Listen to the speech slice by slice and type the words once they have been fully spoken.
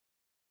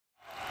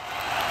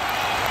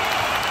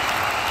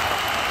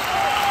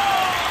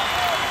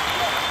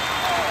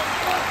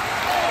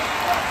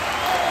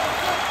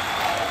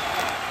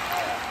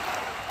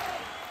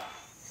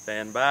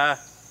Stand by.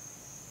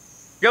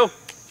 Go.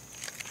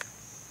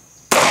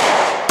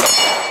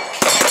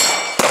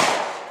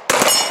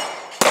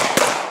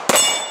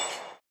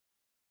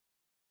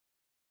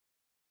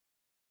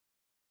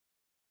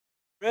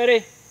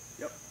 Ready?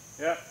 Yep.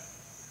 Yep.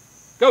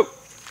 Go.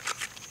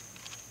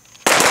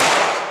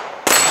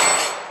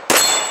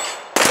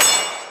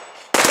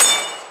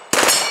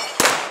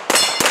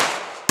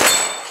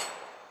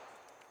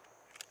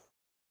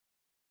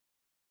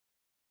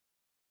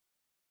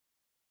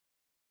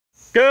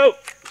 Go.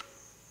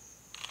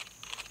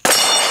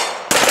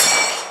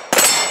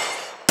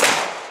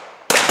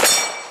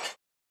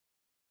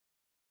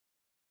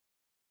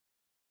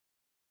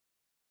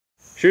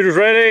 Shooters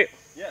ready?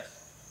 Yes.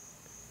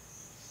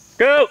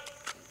 Go.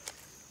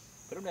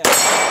 Put him down.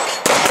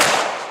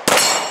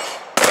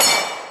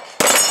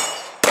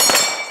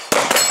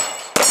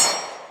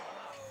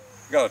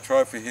 Got a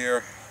trophy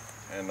here,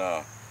 and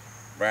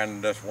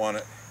Brandon just won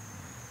it.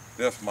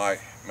 This might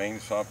mean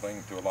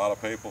something to a lot of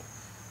people,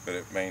 but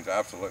it means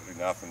absolutely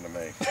nothing to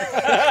me.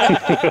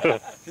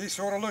 He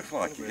sort of looks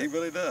like you. He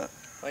really does.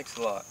 Thanks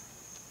a lot.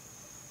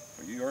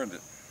 Well, you earned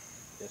it.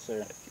 Yes, sir.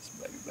 Get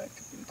some baby back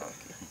to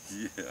Kentucky.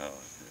 Yeah.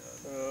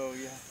 Oh,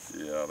 yeah.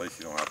 Yeah, at least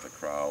you don't have to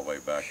cry all the way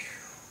back.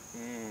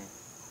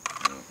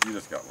 You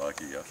just got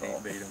lucky, that's all.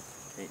 Can't beat him.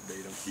 Can't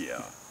beat him.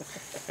 Yeah.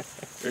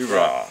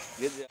 Hoorah.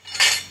 Good job.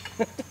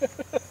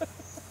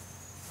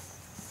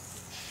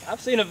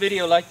 I've seen a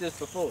video like this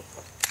before.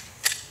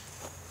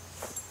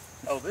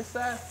 Oh, this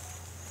side?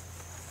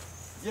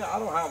 Yeah, I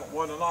don't have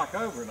one to knock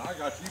over, and I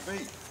got you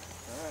beat.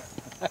 All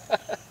right.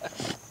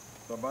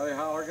 Somebody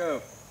holler,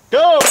 go.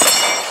 Go.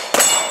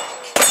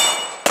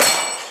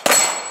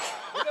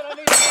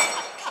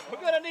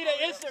 We're gonna need an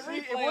instant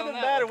replay. It wouldn't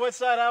matter what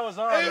side I was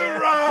on.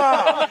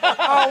 Hoorah!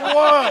 I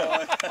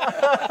won!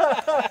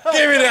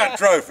 Give me that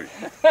trophy.